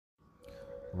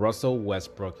Russell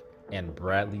Westbrook and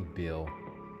Bradley Beal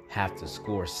have to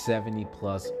score 70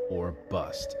 plus or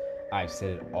bust. I've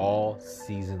said it all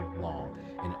season long.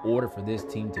 In order for this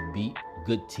team to beat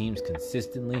good teams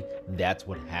consistently, that's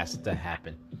what has to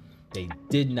happen. They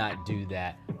did not do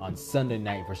that on Sunday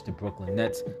night versus the Brooklyn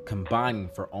Nets, combining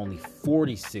for only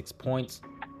 46 points.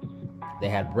 They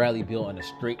had Bradley Beal in a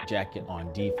straitjacket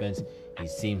on defense. He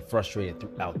seemed frustrated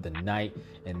throughout the night,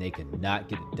 and they could not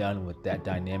get it done with that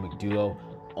dynamic duo,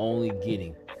 only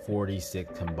getting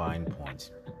 46 combined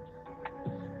points.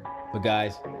 But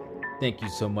guys, thank you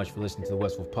so much for listening to the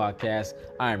West Wolf Podcast.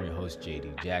 I am your host,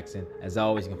 JD Jackson. As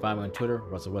always, you can find me on Twitter,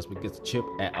 Russell Westbrook Gets a Chip,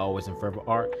 at Always and Forever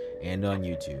Art, and on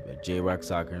YouTube at J-Rock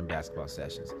Soccer and Basketball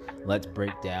Sessions. Let's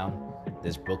break down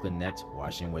this Brooklyn Nets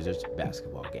Washington Wizards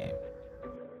basketball game.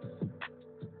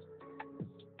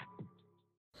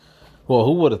 Well,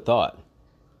 who would have thought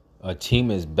a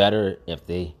team is better if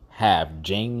they have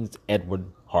James Edward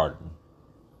Harden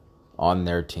on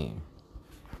their team?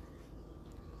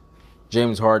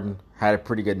 James Harden had a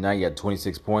pretty good night. He had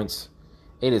 26 points,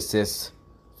 8 assists,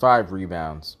 5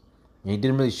 rebounds. And he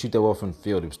didn't really shoot that well from the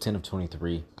field. He was 10 of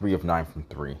 23, 3 of 9 from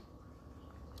 3.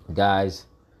 Guys,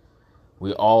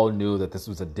 we all knew that this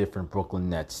was a different Brooklyn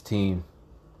Nets team.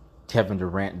 Kevin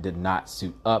Durant did not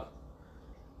suit up.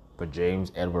 But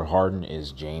James Edward Harden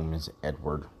is James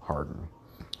Edward Harden.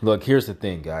 Look, here's the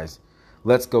thing, guys.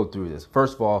 Let's go through this.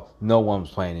 First of all, no one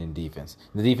was playing in defense.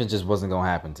 The defense just wasn't going to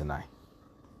happen tonight.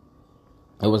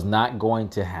 It was not going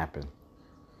to happen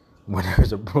when there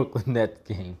was a Brooklyn Nets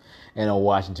game and a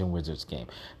Washington Wizards game.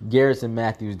 Garrison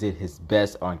Matthews did his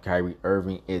best on Kyrie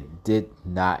Irving. It did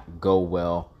not go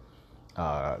well.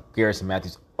 Garrison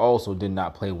Matthews also did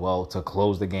not play well to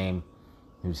close the game.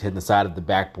 He was hitting the side of the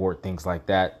backboard, things like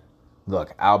that.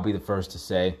 Look, I'll be the first to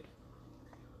say,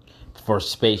 for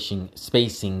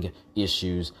spacing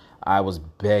issues, I was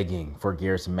begging for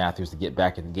Garrison Matthews to get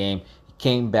back in the game. He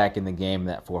came back in the game in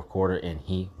that fourth quarter, and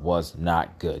he was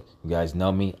not good. You guys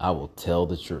know me. I will tell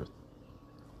the truth.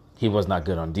 He was not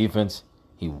good on defense.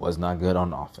 He was not good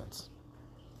on offense.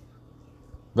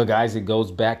 But, guys, it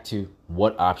goes back to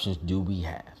what options do we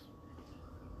have?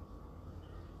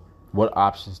 What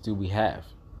options do we have?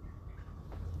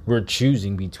 We're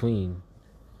choosing between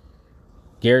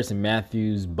Garrison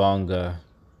Matthews, Bonga,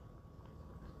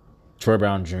 Troy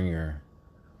Brown Jr.,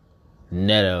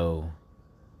 Neto.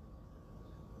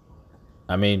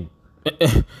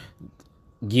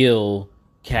 Gill,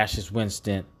 Cassius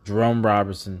Winston, Jerome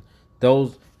Robertson.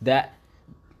 Those are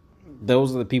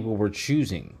the people we're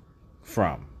choosing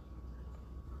from.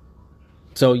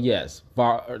 So, yes,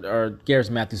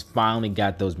 Garrison Matthews finally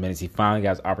got those minutes. He finally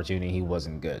got his opportunity. He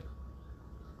wasn't good.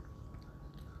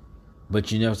 But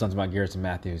you know something about Garrison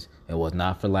Matthews? It was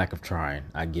not for lack of trying.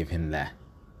 I give him that.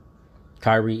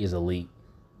 Kyrie is elite.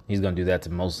 He's going to do that to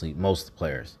most of the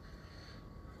players.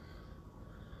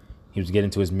 He was getting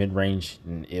to his mid-range,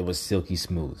 and it was silky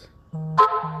smooth.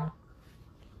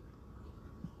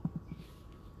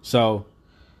 So,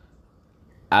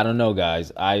 I don't know,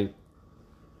 guys. I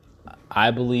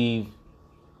believe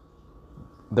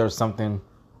there's something.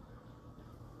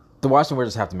 The Washington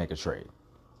Wizards have to make a trade.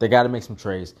 They got to make some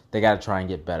trades. They got to try and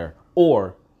get better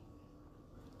or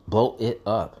blow it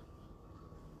up.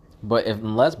 But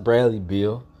unless Bradley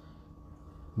Beal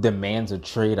demands a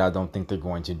trade, I don't think they're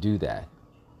going to do that.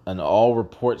 And all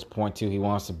reports point to he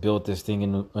wants to build this thing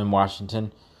in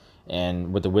Washington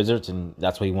and with the Wizards, and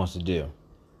that's what he wants to do.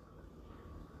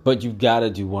 But you've got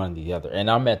to do one or the other. And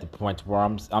I'm at the point where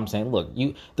I'm saying, look,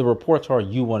 the reports are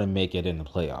you want to make it in the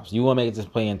playoffs. You want to make it this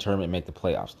play-in tournament and make the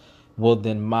playoffs. Well,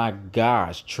 then, my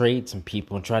gosh, trade some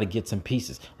people and try to get some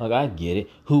pieces. Like, I get it.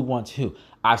 Who wants who?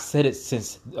 I've said it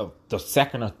since the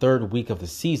second or third week of the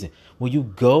season. Will you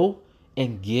go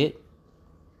and get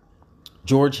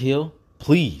George Hill?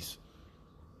 Please.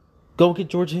 Go get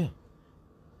George Hill.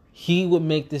 He would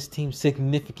make this team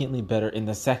significantly better in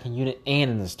the second unit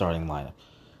and in the starting lineup.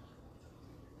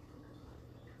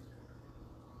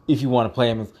 If you want to play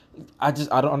him, I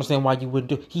don't understand why you wouldn't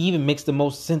do it. He even makes the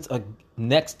most sense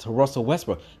next to Russell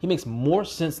Westbrook. He makes more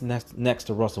sense next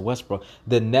to Russell Westbrook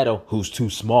than Neto, who's too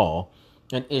small,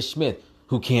 and Ish Smith,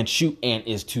 who can't shoot and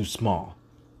is too small.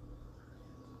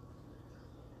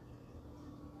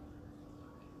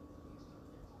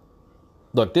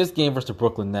 Look, this game versus the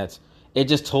Brooklyn Nets, it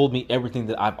just told me everything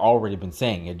that I've already been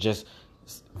saying. It just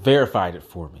verified it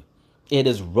for me. It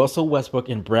is Russell Westbrook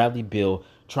and Bradley Beal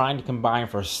trying to combine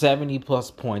for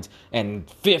 70-plus points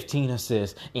and 15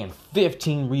 assists and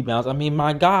 15 rebounds. I mean,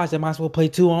 my gosh, they might as well play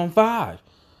 2-on-5.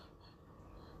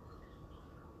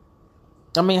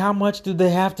 I mean, how much do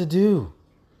they have to do?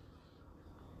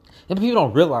 And people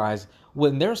don't realize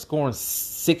when they're scoring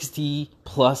 60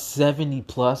 plus, 70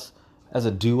 plus as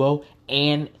a duo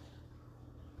and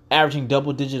averaging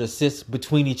double-digit assists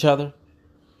between each other,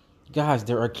 guys,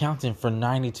 they're accounting for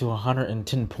 90 to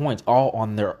 110 points all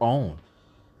on their own.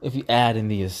 If you add in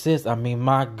the assists, I mean,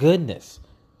 my goodness.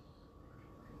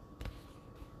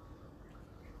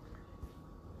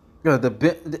 Look,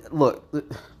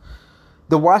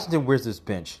 the Washington Wizards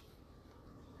bench,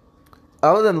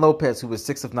 other than Lopez, who was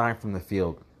 6 of 9 from the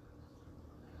field,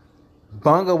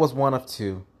 Bunga was 1 of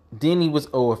 2, Denny was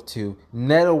 0 of 2,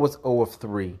 Neto was 0 of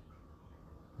 3.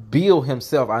 Beal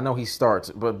himself, I know he starts,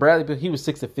 but Bradley Beal, he was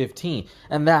 6 of 15,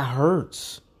 and that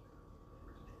hurts.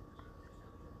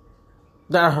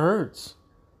 That hurts.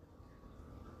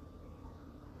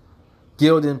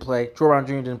 Gill didn't play. Troy Brown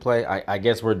Jr. didn't play. I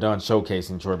guess we're done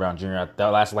showcasing Troy Brown Jr. That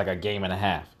lasted like a game and a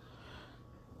half.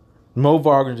 Mo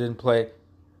Wagner didn't play.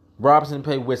 Robinson didn't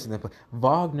play. Whitson didn't play.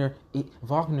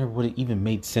 Wagner would have even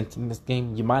made sense in this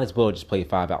game. You might as well just play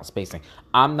 5-out spacing.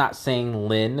 I'm not saying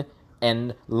Lynn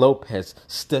and Lopez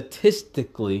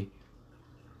statistically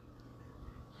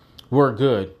weren't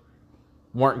good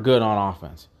on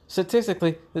offense.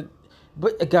 Statistically,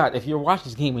 but God, if you're watching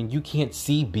this game and you can't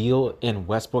see Beal and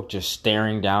Westbrook just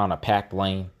staring down a packed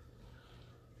lane,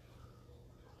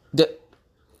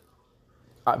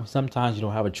 sometimes you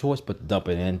don't have a choice but to dump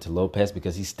it into Lopez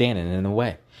because he's standing in the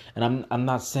way. And I'm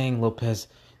not saying Lopez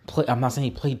I'm not saying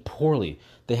he played poorly.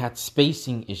 They had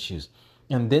spacing issues,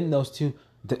 and then those two,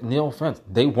 no offense,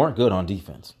 they weren't good on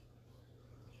defense.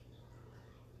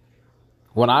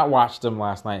 When I watched them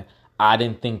last night, I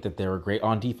didn't think that they were great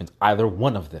on defense, either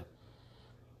one of them.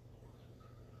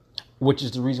 Which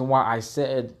is the reason why I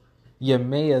said you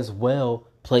may as well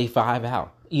play 5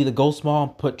 out. Either go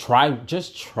small and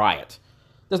just try it.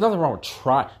 There's nothing wrong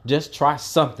with just try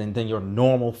something than your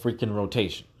normal freaking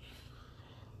rotation.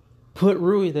 Put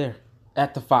Rui there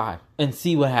at the 5 and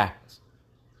see what happens.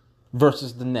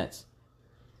 Versus the Nets.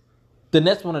 The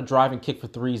Nets want to drive and kick for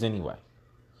threes anyway.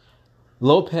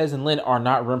 Lopez and Lynn are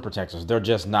not rim protectors. They're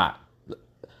just not.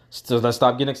 So let's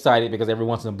stop getting excited because every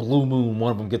once in a blue moon,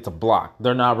 one of them gets a block.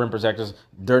 They're not rim protectors.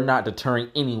 They're not deterring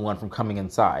anyone from coming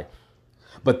inside.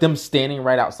 But them standing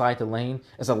right outside the lane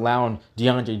is allowing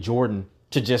DeAndre Jordan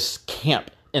to just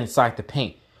camp inside the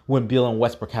paint when Beal and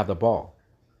Westbrook have the ball.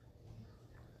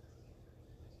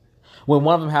 When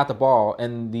one of them had the ball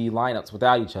and the lineups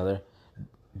without each other,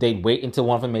 they'd wait until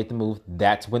one of them made the move.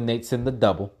 That's when they'd send the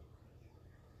double.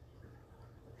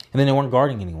 And then they weren't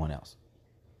guarding anyone else.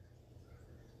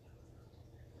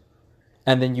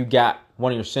 And then you got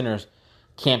one of your centers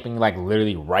camping like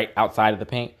literally right outside of the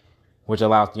paint, which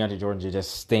allows DeAndre Jordan to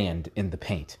just stand in the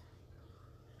paint.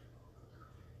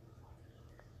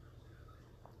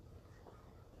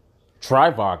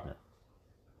 Try Wagner.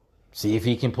 See if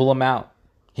he can pull him out.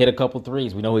 Hit a couple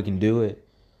threes. We know he can do it.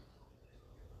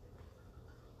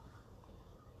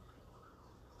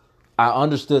 I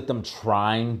understood them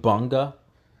trying Bunga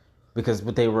because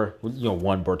what they were,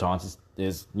 one, Bertans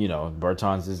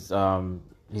Bertans is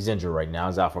he's injured right now.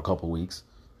 He's out for a couple weeks.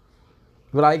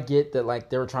 But I get that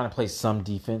they were trying to play some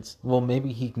defense. Well,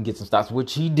 maybe he can get some stops,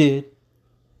 which he did.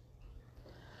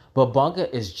 But Bunga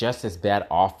is just as bad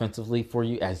offensively for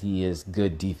you as he is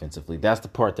good defensively. That's the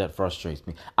part that frustrates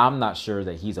me. I'm not sure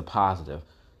that he's a positive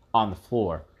on the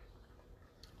floor.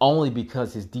 Only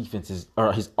because his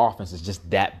his offense is just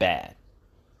that bad.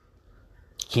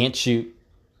 Can't shoot.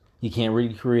 He can't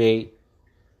really create.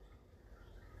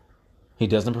 He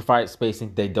doesn't provide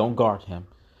spacing. They don't guard him.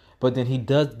 But then he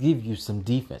does give you some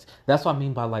defense. That's what I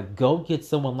mean by go get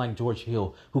someone like George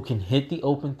Hill who can hit the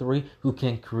open three, who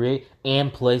can create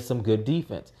and play some good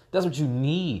defense. That's what you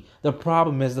need. The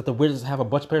problem is that the Wizards have a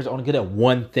bunch of players that are only good at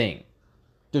one thing.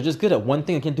 They're just good at one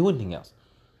thing and can't do anything else.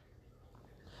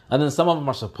 And then some of them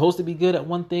are supposed to be good at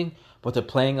one thing, but they're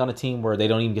playing on a team where they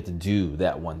don't even get to do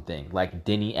that one thing. Like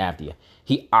Denny Avdia.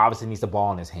 He obviously needs the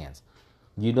ball in his hands.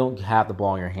 You don't have the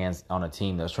ball in your hands on a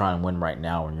team that's trying to win right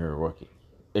now when you're a rookie.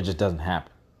 It just doesn't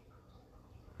happen.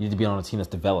 You need to be on a team that's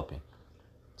developing.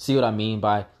 See what I mean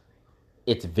by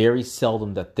it's very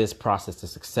seldom that this process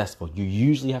is successful. You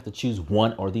usually have to choose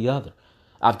one or the other.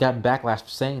 I've gotten backlash for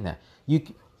saying that.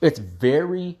 It's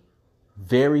very,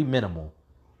 very minimal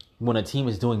when a team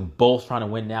is doing both, trying to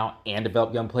win now and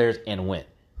develop young players and win.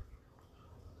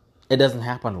 It doesn't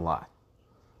happen a lot.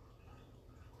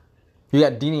 You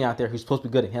got Dini out there who's supposed to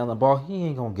be good at handling the ball. He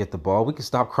ain't going to get the ball. We can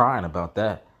stop crying about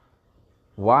that.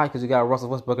 Why? Because you got Russell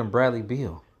Westbrook and Bradley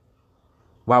Beal.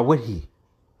 Why would he?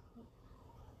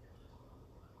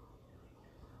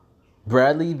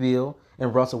 Bradley Beal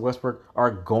and Russell Westbrook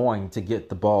are going to get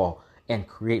the ball and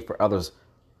create for others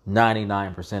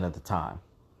 99% of the time.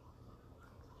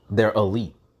 They're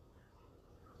elite.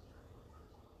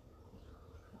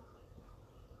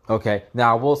 Okay,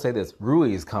 now I will say this.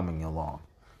 Rui is coming along.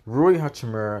 Rui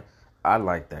Hachimura, I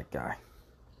like that guy.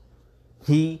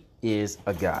 He is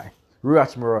a guy. Rui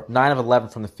Hachimura, 9 of 11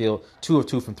 from the field, 2 of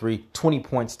 2 from 3, 20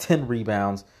 points, 10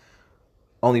 rebounds,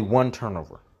 only 1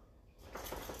 turnover.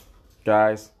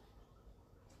 Guys,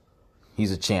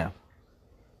 he's a champ.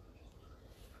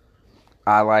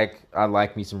 I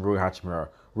like me some Rui Hachimura.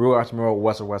 Rui Hachimura,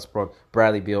 Russell Westbrook,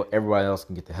 Bradley Beal, everybody else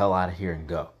can get the hell out of here and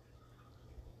go.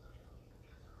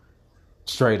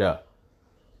 Straight up.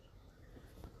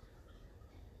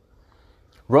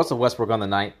 Russell Westbrook on the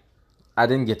night, I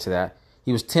didn't get to that.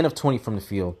 He was 10 of 20 from the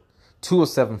field, 2 of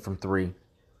 7 from 3,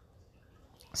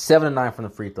 7 of 9 from the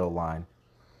free throw line,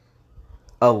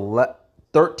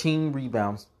 13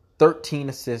 rebounds, 13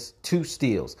 assists, 2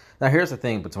 steals. Now, here's the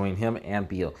thing between him and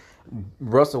Beal.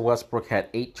 Russell Westbrook had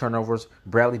 8 turnovers.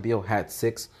 Bradley Beal had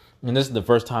 6. And this is the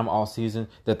first time all season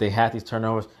that they had these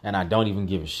turnovers, and I don't even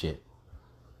give a shit.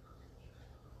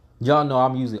 Y'all know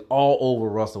I'm usually all over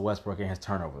Russell Westbrook and his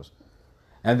turnovers.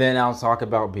 And then I'll talk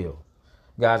about Beal.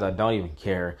 Guys, I don't even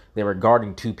care. They were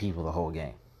guarding 2 people the whole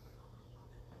game.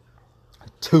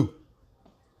 2.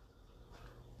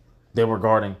 They were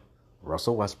guarding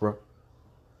Russell Westbrook,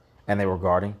 and they were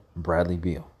guarding Bradley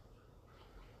Beal.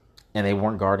 And they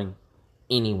weren't guarding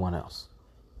anyone else.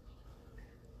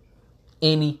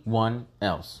 Anyone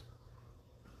else.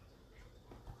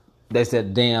 They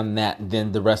said, damn that,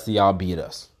 then the rest of y'all beat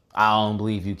us. I don't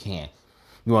believe you can.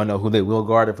 You want to know who they will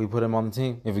guard if we put him on the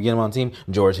team? If we get him on the team?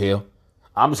 George Hill.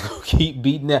 I'm just going to keep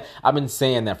beating that. I've been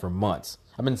saying that for months.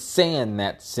 I've been saying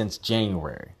that since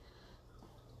January.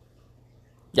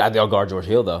 Yeah, they'll guard George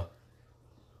Hill, though.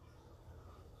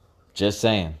 Just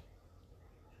saying.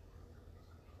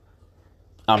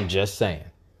 I'm just saying.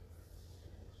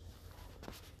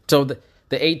 So the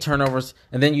 8 turnovers,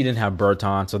 and then you didn't have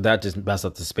Berton, so that just messed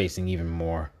up the spacing even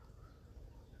more.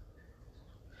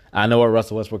 I know what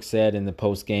Russell Westbrook said in the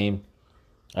post game.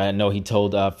 I know he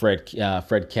told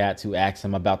Fred Katz, who asked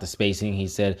him about the spacing, he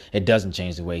said, it doesn't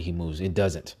change the way he moves. It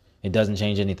doesn't. It doesn't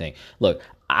change anything. Look,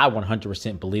 I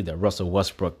 100% believe that Russell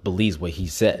Westbrook believes what he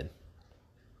said.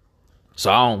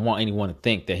 So I don't want anyone to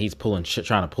think that he's trying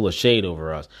to pull a shade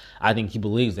over us. I think he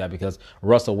believes that because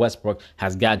Russell Westbrook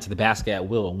has gotten to the basket at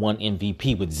will and won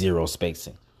MVP with 0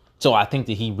 spacing. So I think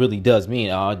that he really does mean,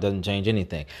 it doesn't change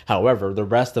anything. However, the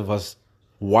rest of us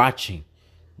watching,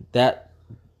 that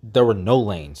there were no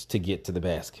lanes to get to the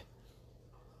basket.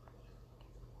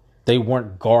 They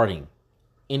weren't guarding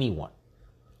anyone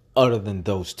other than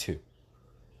those 2.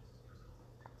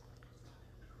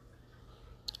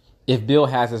 If Bill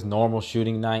has his normal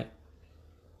shooting night,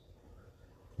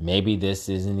 maybe this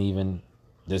isn't even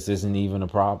a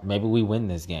problem. Maybe we win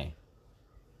this game.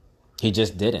 He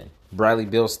just didn't. Bradley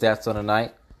Beal's stats on the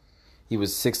night: he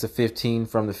was 6 of 15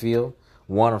 from the field,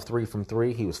 1 of 3 from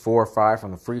 3. He was 4 of 5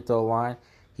 from the free throw line.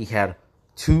 He had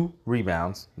 2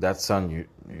 rebounds. That's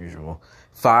unusual.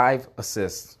 5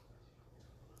 assists,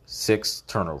 6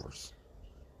 turnovers.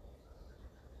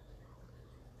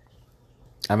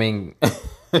 I mean,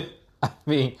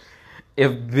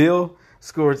 if Bill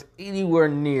scores anywhere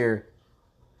near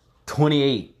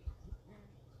 28,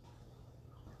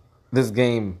 this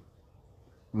game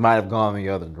might have gone the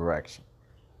other direction.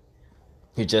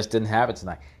 He just didn't have it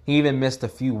tonight. He even missed a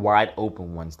few wide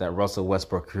open ones that Russell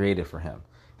Westbrook created for him.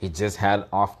 He just had an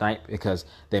off night because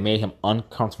they made him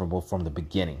uncomfortable from the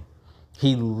beginning.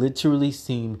 He literally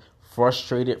seemed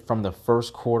frustrated from the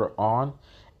first quarter on,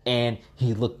 and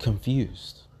he looked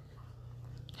confused.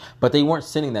 But they weren't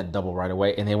sending that double right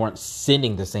away, and they weren't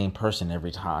sending the same person every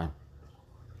time.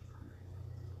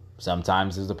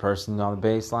 Sometimes there's the person on the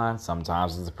baseline.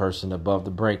 Sometimes there's the person above the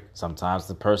break. Sometimes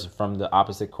the person from the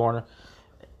opposite corner.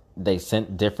 They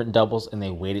sent different doubles, and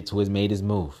they waited till he made his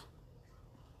move.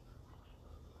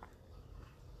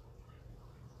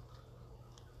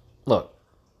 Look,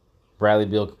 Bradley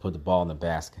Beal could put the ball in the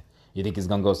basket. You think he's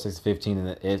going to go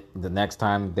 6-15 and the next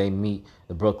time they meet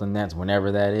the Brooklyn Nets,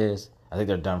 whenever that is? I think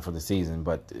they're done for the season,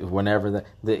 but whenever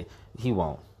he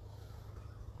won't.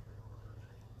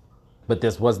 But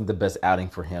this wasn't the best outing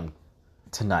for him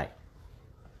tonight.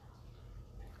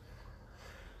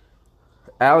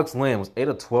 Alex Len was 8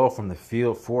 of 12 from the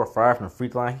field, 4 of 5 from the free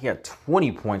throw line. He had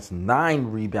 20 points, 9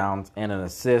 rebounds, and an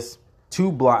assist,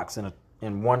 2 blocks,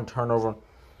 and 1 turnover.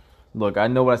 Look, I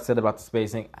know what I said about the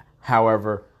spacing.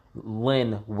 However,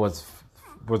 Len was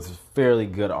fairly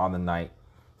good on the night.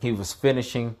 He was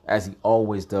finishing as he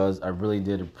always does. I really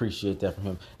did appreciate that from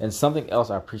him. And something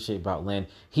else I appreciate about Len,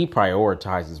 he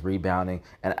prioritizes rebounding,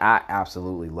 and I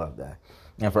absolutely love that.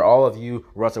 And for all of you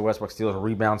Russell Westbrook steals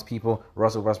rebounds people,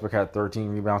 Russell Westbrook had 13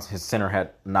 rebounds. His center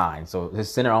had 9. So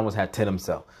his center almost had 10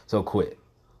 himself. So quit.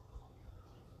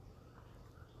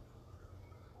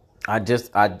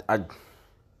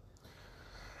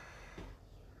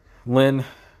 Lynn,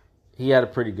 he had a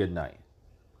pretty good night.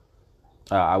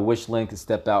 I wish Lynn could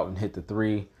step out and hit the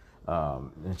 3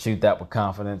 and shoot that with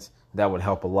confidence. That would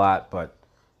help a lot. But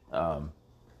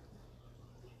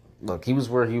look, he was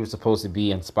where he was supposed to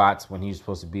be in spots when he was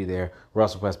supposed to be there.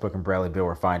 Russell Westbrook and Bradley Beal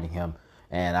were finding him,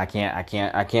 and I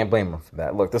can't blame him for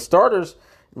that. Look, the starters.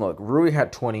 Look, Rui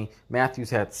had 20, Matthews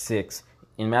had 6,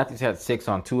 and Matthews had 6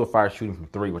 on 2 of 5 shooting from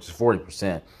 3, which is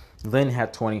 40%. Lynn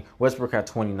had 20, Westbrook had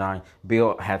 29,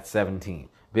 Beal had 17.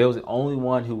 Beal was the only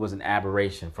one who was an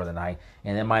aberration for the night,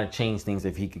 and it might have changed things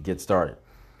if he could get started.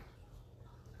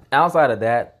 Outside of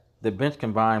that, the bench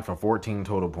combined for 14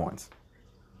 total points.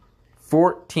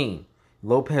 14.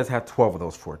 Lopez had 12 of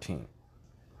those 14.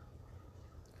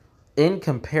 In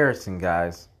comparison,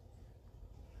 guys,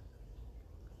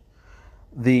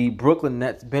 the Brooklyn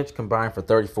Nets bench combined for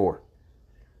 34.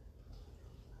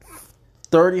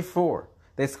 34.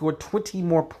 They scored 20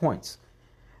 more points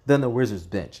than the Wizards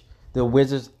bench. The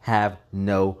Wizards have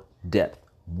no depth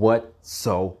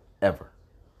whatsoever.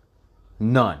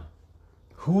 None.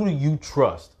 Who do you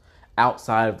trust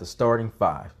outside of the starting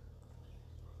 5?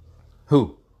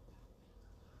 Who?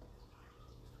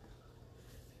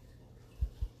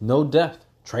 No depth.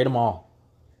 Trade them all.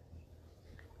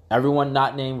 Everyone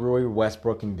not named Rui,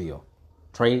 Westbrook, and Beal.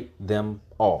 Trade them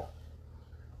all.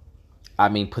 I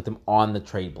mean, put them on the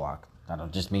trade block. I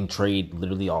don't just mean trade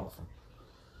literally all of them.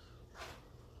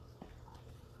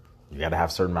 You got to have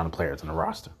a certain amount of players on the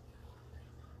roster.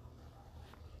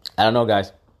 I don't know,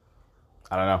 guys.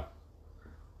 I don't know.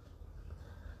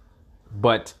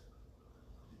 But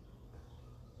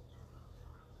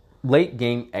late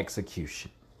game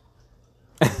execution.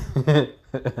 The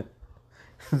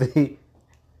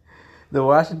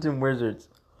Washington Wizards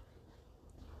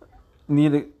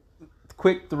need a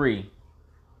quick 3.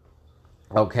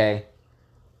 Okay.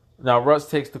 Now Russ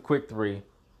takes the quick 3.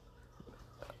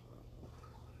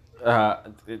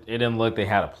 It didn't look they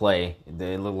had a play.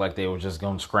 It looked like they were just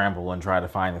going to scramble and try to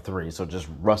find the 3. So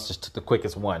Russ just took the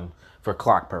quickest one for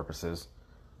clock purposes.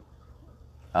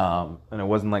 And it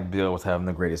wasn't like Bill was having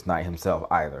the greatest night himself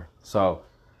either. So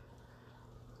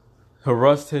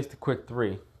Russ takes the quick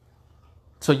 3.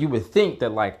 So you would think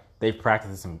that like they've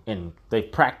practiced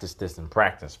this in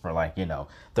practice for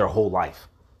their whole life.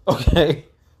 Okay.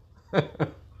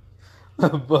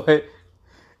 But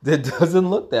it doesn't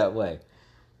look that way.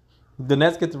 The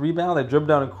Nets get the rebound. They dribble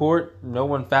down the court. No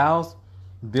one fouls.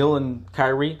 Beal and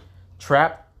Kyrie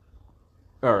trap.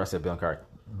 Or I said Beal and Kyrie.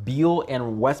 Beal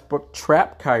and Westbrook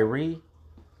trap Kyrie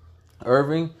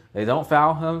Irving. They don't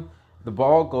foul him. The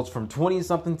ball goes from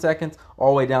 20-something seconds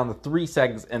all the way down to 3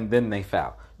 seconds, and then they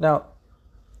foul. Now,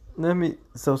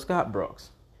 so Scott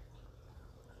Brooks.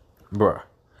 Bruh.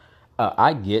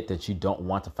 I get that you don't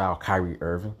want to foul Kyrie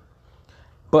Irving,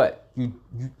 but you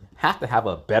have to have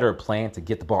a better plan to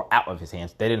get the ball out of his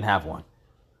hands. They didn't have one.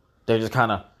 They just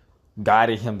kind of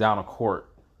guided him down a court,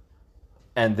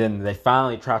 and then they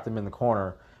finally trapped him in the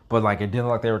corner, but it didn't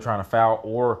look like they were trying to foul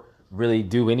or really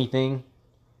do anything.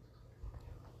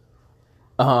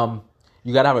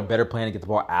 You got to have a better plan to get the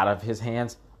ball out of his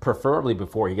hands, preferably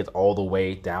before he gets all the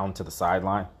way down to the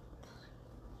sideline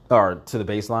or to the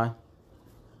baseline.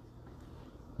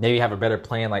 Maybe have a better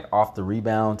plan off the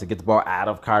rebound to get the ball out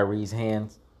of Kyrie's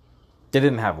hands. They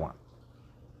didn't have one.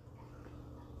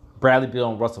 Bradley Beal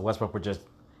and Russell Westbrook were just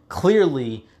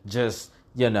clearly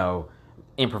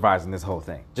improvising this whole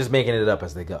thing. Just making it up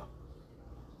as they go.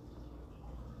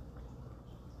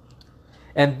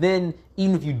 And then,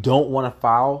 even if you don't want to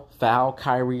foul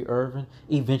Kyrie Irving,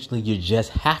 eventually you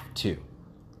just have to.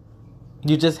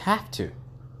 You just have to.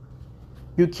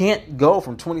 You can't go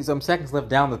from 20-some seconds left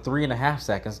down to 3.5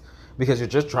 seconds because you're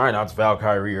just trying not to foul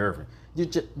Kyrie Irving.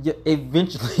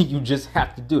 Eventually, you just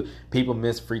have to do it. People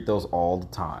miss free throws all the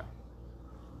time.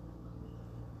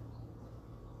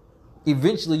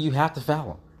 Eventually, you have to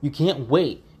foul him. You can't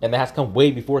wait, and that has to come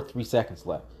way before 3 seconds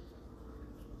left.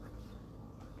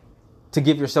 To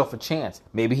give yourself a chance.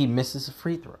 Maybe he misses a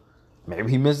free throw.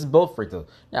 Maybe he misses both free throws.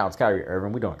 Now, it's Kyrie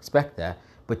Irving. We don't expect that.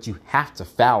 But you have to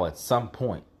foul at some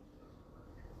point.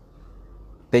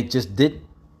 They just didn't.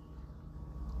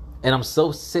 And I'm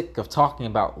so sick of talking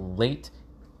about late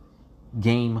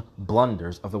game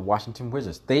blunders of the Washington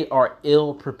Wizards. They are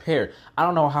ill-prepared. I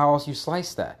don't know how else you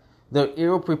slice that. They're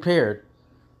ill-prepared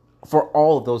for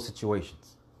all of those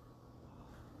situations.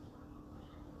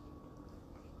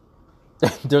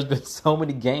 There's been so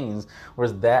many games where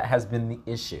that has been the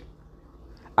issue.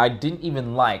 I didn't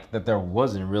even like that there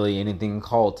wasn't really anything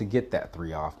called to get that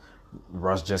 3 off.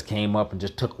 Russ just came up and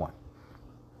just took one.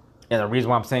 And the reason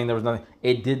why I'm saying there was nothing,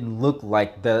 it didn't look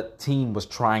like the team was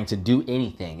trying to do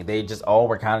anything. They just all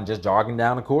were kind of just jogging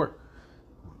down the court.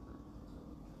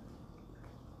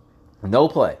 No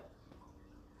play.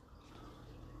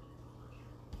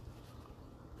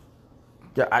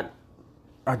 Yeah,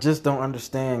 I just don't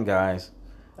understand, guys.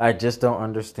 I just don't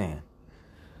understand.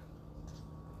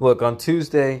 Look, on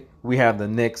Tuesday, we have the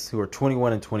Knicks, who are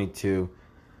 21 and 22,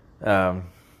 at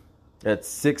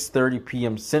 6:30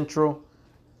 p.m. Central,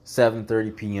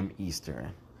 7:30 p.m.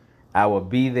 Eastern. I will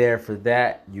be there for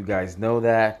that. You guys know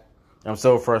that. I'm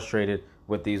so frustrated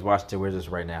with these Washington Wizards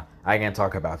right now. I can't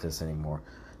talk about this anymore.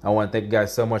 I want to thank you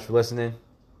guys so much for listening.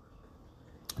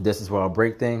 This is where I'll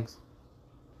break things.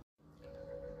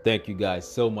 Thank you guys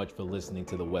so much for listening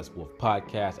to the West Wolf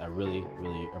podcast. I really,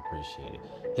 really appreciate it.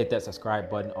 Hit that subscribe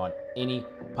button on any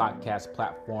podcast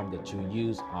platform that you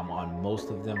use. I'm on most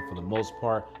of them for the most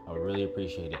part. I would really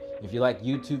appreciate it. If you like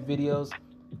YouTube videos,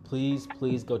 please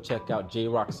go check out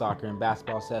J-Rock Soccer and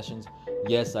Basketball Sessions.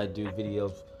 Yes, I do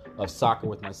videos of soccer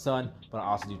with my son, but I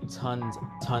also do tons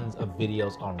of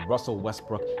videos on Russell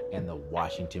Westbrook and the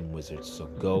Washington Wizards. So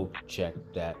go check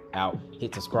that out.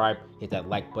 Hit subscribe, hit that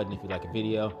like button if you like a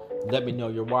video. Let me know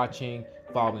you're watching.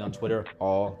 Follow me on Twitter,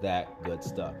 all that good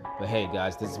stuff. But hey,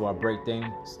 guys, this is where I break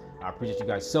things. I appreciate you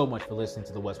guys so much for listening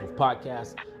to the West Wolf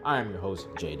podcast. I am your host,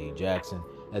 JD Jackson.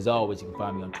 As always, you can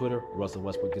find me on Twitter, Russell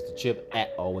Westbrook Gets the Chip,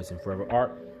 at Always and Forever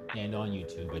Art, and on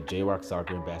YouTube at J-Rock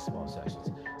Soccer and Basketball Sessions.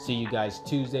 See you guys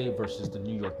Tuesday versus the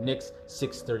New York Knicks,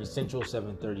 6:30 Central,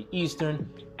 7:30 Eastern.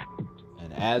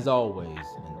 And as always,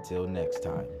 until next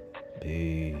time,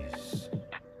 peace.